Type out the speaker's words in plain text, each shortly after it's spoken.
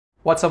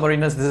What's up,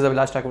 mariners? This is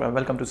Abhilash Thakur and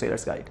welcome to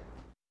Sailor's Guide.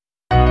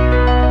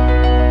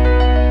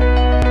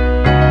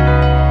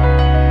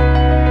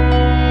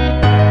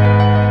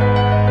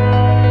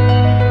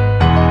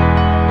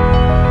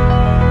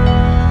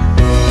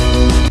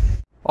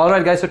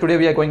 Alright guys, so today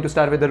we are going to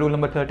start with the rule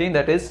number 13,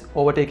 that is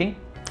overtaking.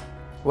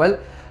 Well,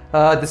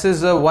 this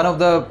is one of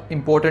the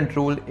important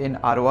rule in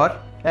ROR,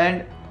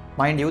 and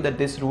mind you that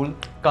this rule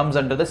comes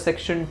under the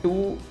section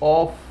 2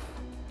 of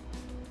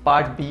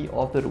part B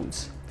of the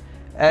rules.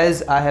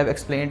 As I have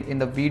explained in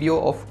the video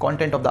of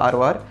content of the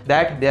ROR,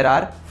 that there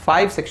are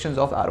 5 sections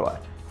of ROR.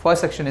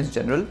 First section is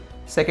general,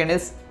 second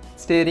is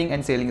steering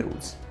and sailing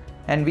rules,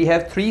 and we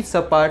have 3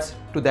 subparts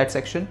to that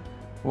section.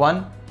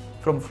 One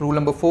from rule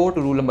number 4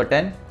 to rule number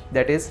 10,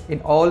 that is in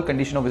all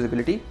condition of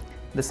visibility.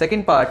 The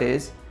second part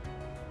is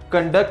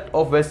conduct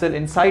of vessel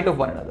in sight of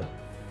one another.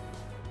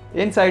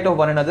 In sight of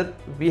one another,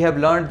 we have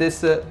learned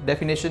this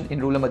definition in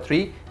rule number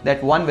 3,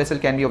 that one vessel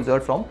can be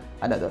observed from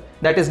another.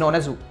 That is known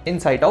as in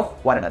sight of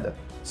one another.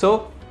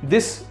 So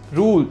this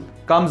rule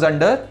comes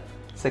under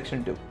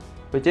section 2,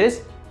 which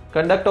is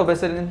conduct of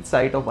vessel in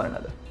sight of one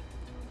another.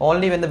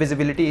 Only when the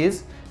visibility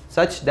is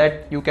such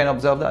that you can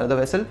observe the other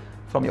vessel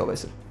from your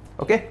vessel.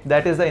 Okay,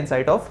 that is the in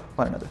sight of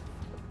one another.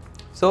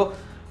 So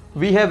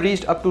we have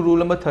reached up to rule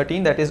number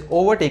 13, that is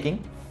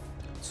overtaking.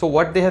 So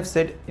what they have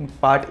said in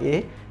part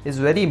A is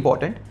very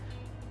important,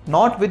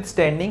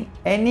 notwithstanding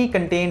any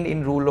contained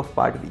in rule of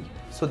part B.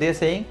 So they are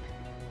saying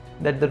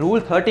that the rule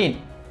 13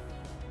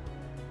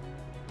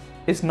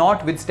 is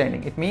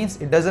notwithstanding. It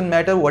means it doesn't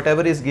matter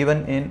whatever is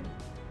given in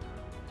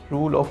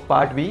rule of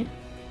part B.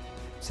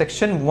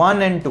 Section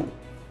 1 and 2.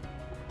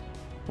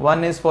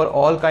 1 is for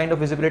all kind of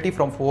visibility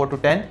from 4 to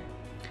 10.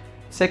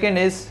 Second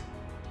is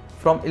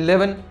from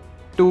 11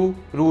 to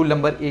rule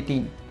number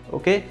 18.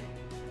 Okay,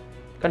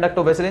 conduct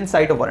of vessel in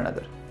sight of one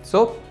another.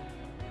 So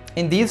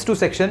in these 2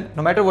 sections,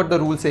 no matter what the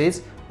rule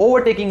says,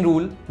 overtaking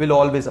rule will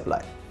always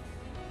apply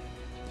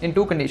in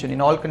 2 conditions. In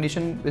all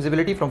condition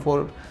visibility from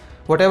 4,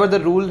 whatever the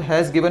rule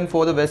has given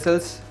for the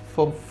vessels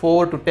from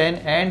 4 to 10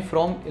 and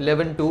from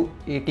 11 to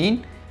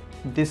 18,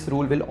 this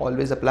rule will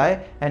always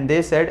apply. And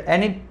they said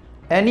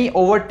any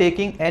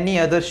overtaking any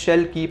other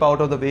shall keep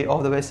out of the way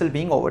of the vessel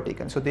being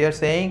overtaken. So they are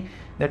saying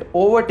that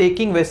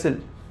overtaking vessel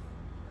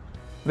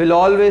will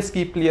always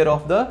keep clear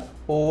of the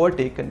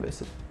overtaken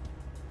vessel.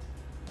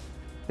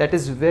 That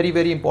is very,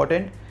 very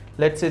important.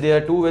 Let's say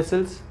there are 2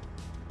 vessels.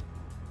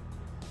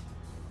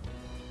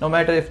 No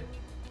matter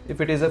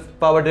if it is a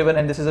power driven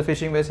and this is a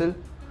fishing vessel,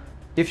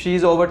 if she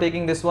is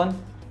overtaking this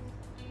one,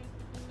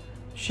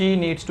 she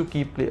needs to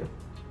keep clear.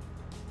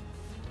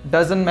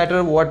 Doesn't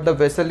matter what the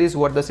vessel is,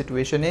 what the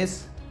situation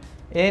is.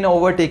 In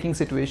overtaking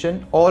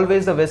situation,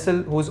 always the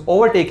vessel who is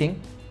overtaking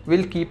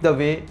will keep the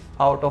way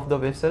out of the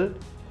vessel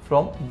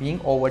from being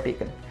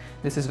overtaken.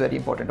 This is very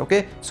important.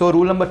 Okay, so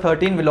rule number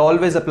 13 will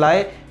always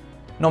apply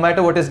no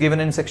matter what is given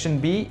in section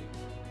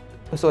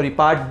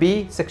part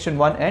B, section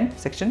 1 and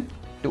section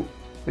 2,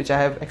 which I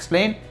have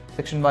explained.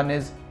 Section 1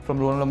 is from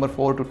rule number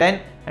 4 to 10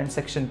 and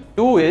section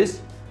 2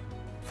 is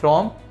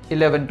from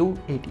 11 to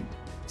 18.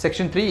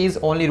 Section 3 is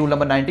only rule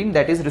number 19,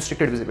 that is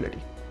restricted visibility.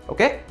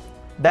 Okay,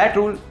 that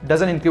rule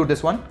doesn't include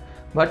this one,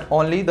 but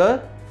only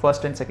the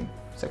first and second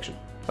section.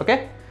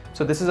 Okay,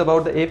 so this is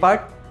about the A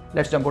part.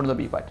 Let's jump on to the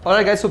B part.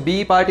 Alright guys, so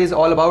B part is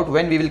all about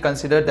when we will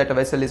consider that a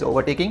vessel is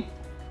overtaking.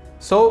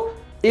 So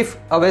if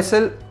a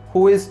vessel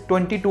who is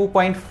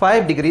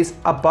 22.5 degrees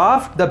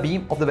above the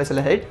beam of the vessel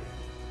ahead,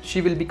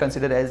 she will be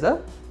considered as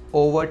a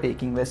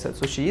overtaking vessel.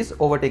 So she is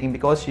overtaking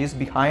because she is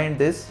behind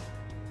this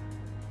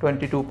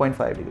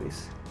 22.5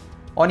 degrees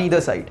on either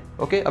side.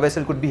 Okay, a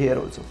vessel could be here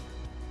also.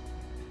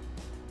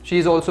 She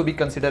is also be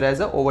considered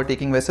as a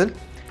overtaking vessel.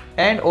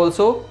 And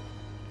also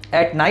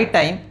at night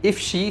time, if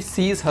she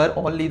sees her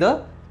only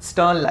the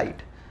stern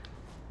light.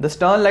 The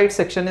stern light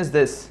section is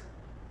this.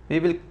 We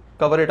will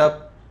cover it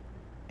up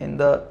in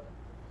the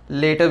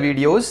later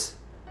videos,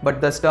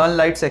 but the stern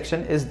light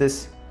section is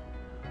this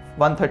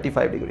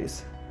 135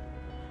 degrees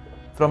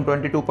from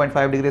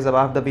 22.5 degrees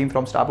above the beam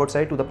from starboard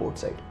side to the port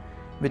side,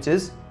 which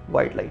is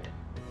white light.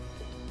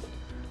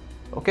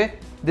 Okay,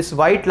 this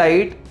white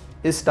light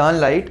is stern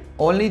light,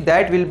 only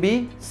that will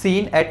be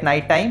seen at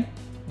night time.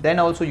 Then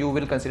also you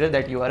will consider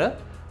that you are a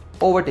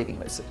overtaking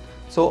vessel.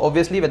 So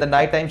obviously when the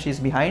night time she is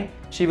behind,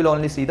 she will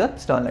only see the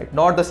stern light,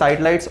 not the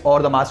side lights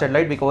or the masthead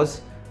light,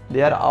 because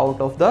they are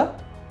out of the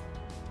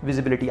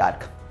visibility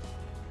arc.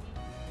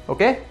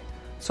 Okay,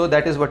 so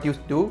that is what you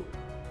do.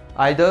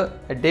 Either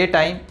at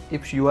daytime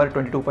if you are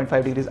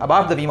 22.5 degrees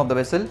above the beam of the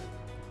vessel,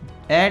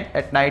 and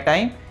at night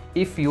time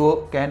if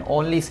you can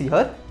only see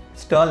her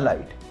stern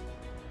light,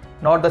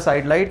 not the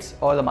side lights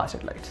or the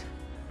masthead lights.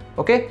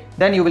 Okay,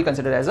 then you will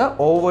consider as a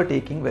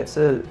overtaking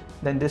vessel.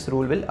 Then this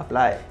rule will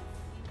apply.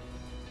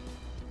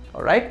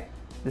 Alright,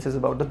 this is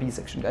about the B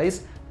section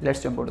guys.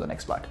 Let's jump on to the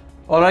next part.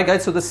 Alright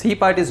guys, so the C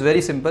part is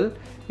very simple.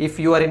 If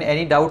you are in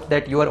any doubt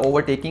that you are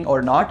overtaking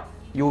or not,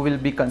 you will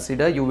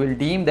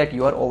deem that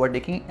you are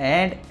overtaking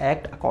and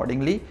act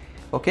accordingly.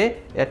 Okay,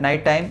 at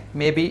night time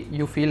maybe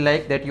you feel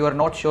like that you are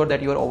not sure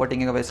that you are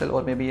overtaking a vessel,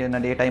 or maybe in a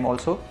daytime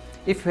also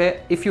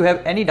If you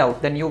have any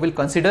doubt, then you will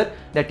consider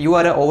that you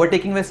are an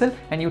overtaking vessel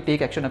and you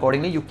take action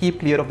accordingly. You keep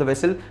clear of the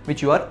vessel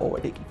which you are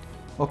overtaking,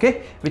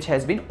 okay, which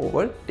has been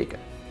overtaken.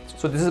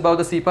 So this is about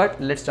the C part.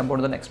 Let's jump on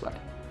to the next part.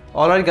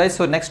 Alright guys,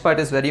 so next part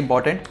is very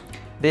important.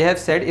 They have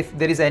said if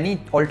there is any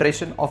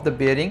alteration of the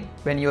bearing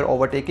when you are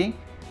overtaking,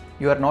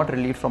 you are not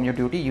relieved from your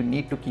duty. You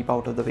need to keep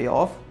out of the way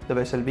of the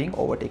vessel being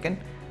overtaken.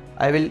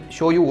 I will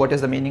show you what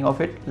is the meaning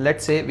of it.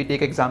 Let's say we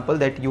take example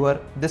that you are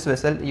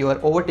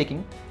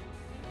overtaking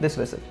this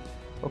vessel,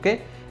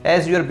 okay.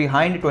 As you are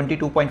behind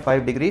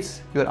 22.5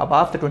 degrees, you are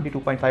above the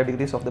 22.5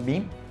 degrees of the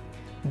beam,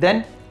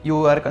 then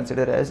you are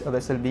considered as a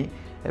vessel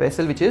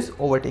which is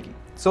overtaking.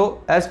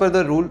 So as per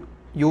the rule,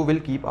 you will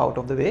keep out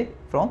of the way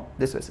from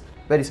this vessel.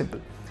 Very simple.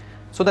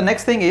 So the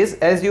next thing is,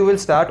 as you will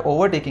start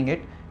overtaking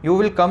it, you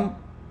will come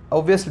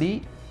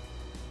obviously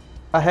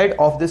ahead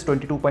of this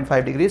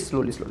 22.5 degrees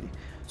slowly.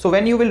 So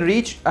when you will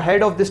reach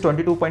ahead of this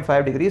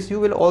 22.5 degrees, you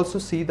will also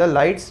see the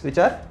lights which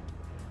are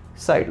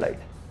side light,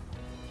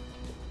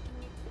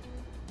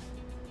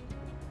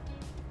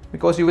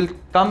 because you will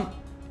come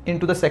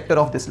into the sector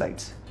of these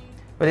lights.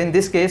 Well, in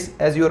this case,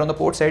 as you are on the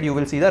port side, you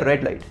will see the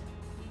red light,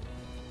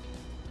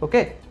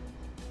 okay.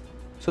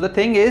 So the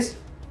thing is,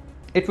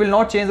 it will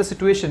not change the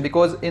situation,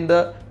 because in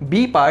the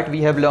B part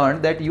we have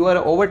learned that you are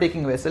an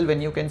overtaking vessel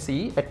when you can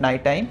see at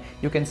night time,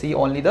 you can see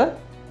only the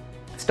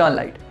stern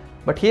light.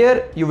 But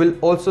here you will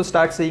also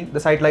start seeing the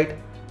side light.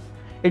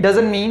 It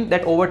doesn't mean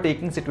that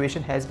overtaking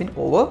situation has been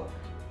over.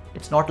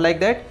 It's not like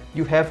that.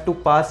 You have to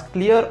pass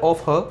clear of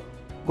her,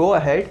 go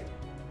ahead,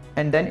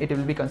 and then it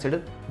will be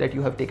considered that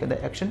you have taken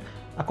the action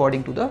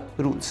according to the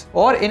rules.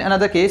 Or in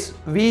another case,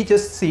 we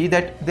just see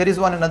that there is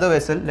another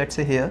vessel, let's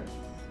say here.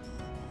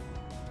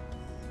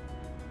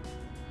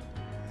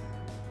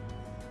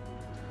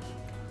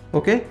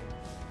 Okay,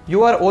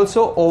 you are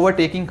also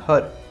overtaking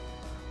her,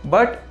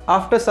 but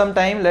after some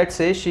time, let's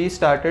say she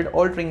started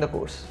altering the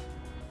course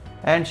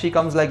and she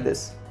comes like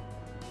this.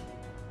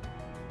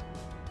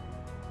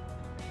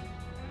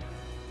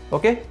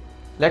 Okay,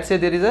 let's say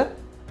there is a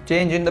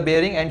change in the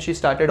bearing and she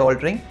started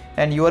altering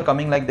and you are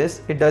coming like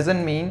this. It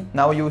doesn't mean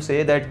now you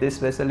say that this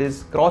vessel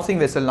is crossing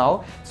vessel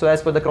now. So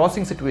as per the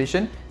crossing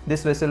situation,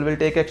 this vessel will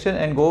take action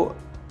and go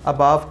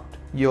above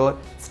your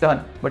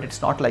stern, but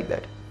it's not like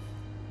that.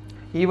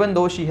 Even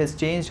though she has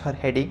changed her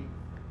heading,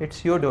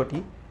 it's your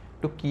duty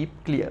to keep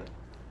clear,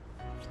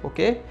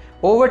 okay.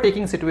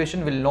 Overtaking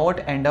situation will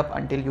not end up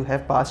until you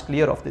have passed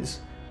clear of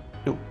this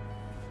too,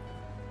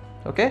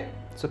 okay.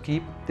 So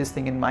keep this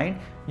thing in mind.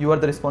 You are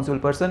the responsible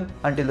person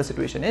until the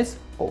situation is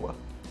over.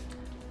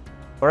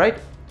 Alright,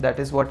 that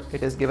is what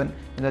it is given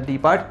in the D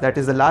part. That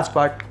is the last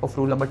part of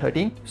rule number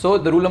 13. So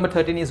the rule number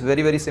 13 is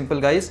very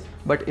simple guys,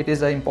 but it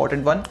is an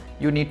important one.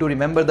 You need to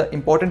remember the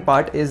important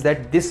part is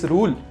that this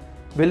rule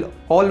will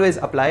always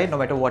apply no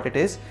matter what it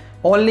is.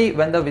 Only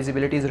when the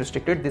visibility is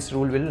restricted, this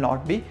rule will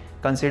not be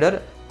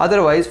considered.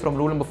 Otherwise, from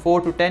rule number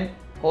 4 to 10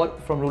 or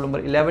from rule number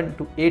 11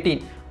 to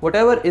 18,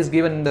 whatever is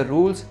given in the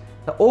rules,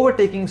 the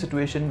overtaking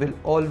situation will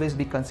always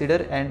be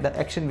considered and the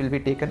action will be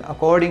taken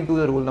according to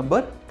the rule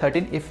number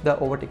 13 if the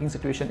overtaking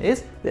situation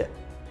is there,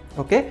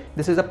 okay.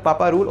 This is a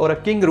papa rule or a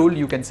king rule,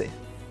 you can say,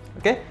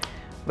 okay.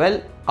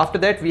 Well, after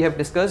that we have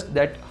discussed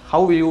that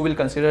how you will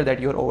consider that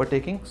you are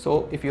overtaking.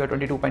 So if you are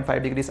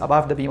 22.5 degrees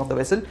above the beam of the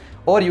vessel,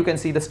 or you can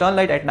see the stern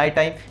light at night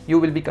time, you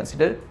will be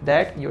considered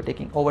that you are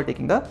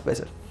overtaking the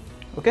vessel,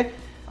 okay.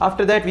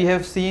 After that we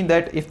have seen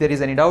that if there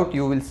is any doubt,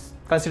 you will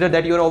consider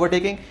that you are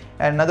overtaking.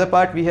 And another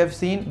part we have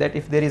seen that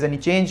if there is any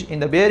change in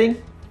the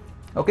bearing,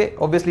 okay,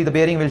 obviously the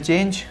bearing will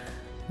change.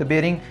 The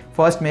bearing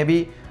first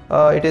maybe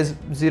it is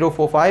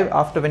 045,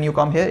 after when you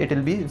come here it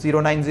will be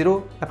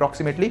 090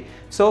 approximately.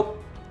 So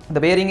the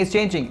bearing is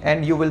changing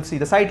and you will see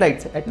the side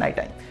lights at night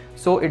time.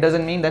 So it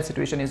doesn't mean that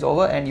situation is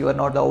over and you are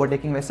not the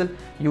overtaking vessel.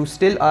 You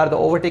still are the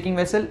overtaking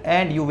vessel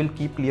and you will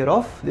keep clear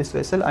of this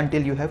vessel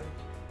until you have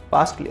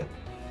passed clear,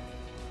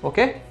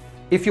 okay.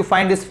 If you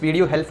find this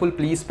video helpful,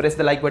 please press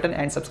the like button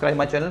and subscribe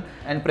my channel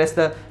and press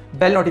the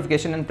bell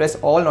notification and press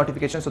all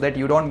notifications so that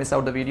you don't miss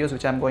out the videos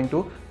which I'm going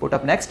to put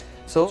up next.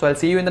 So I'll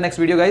see you in the next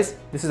video guys.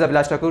 This is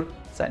Abhilash Thakur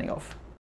signing off.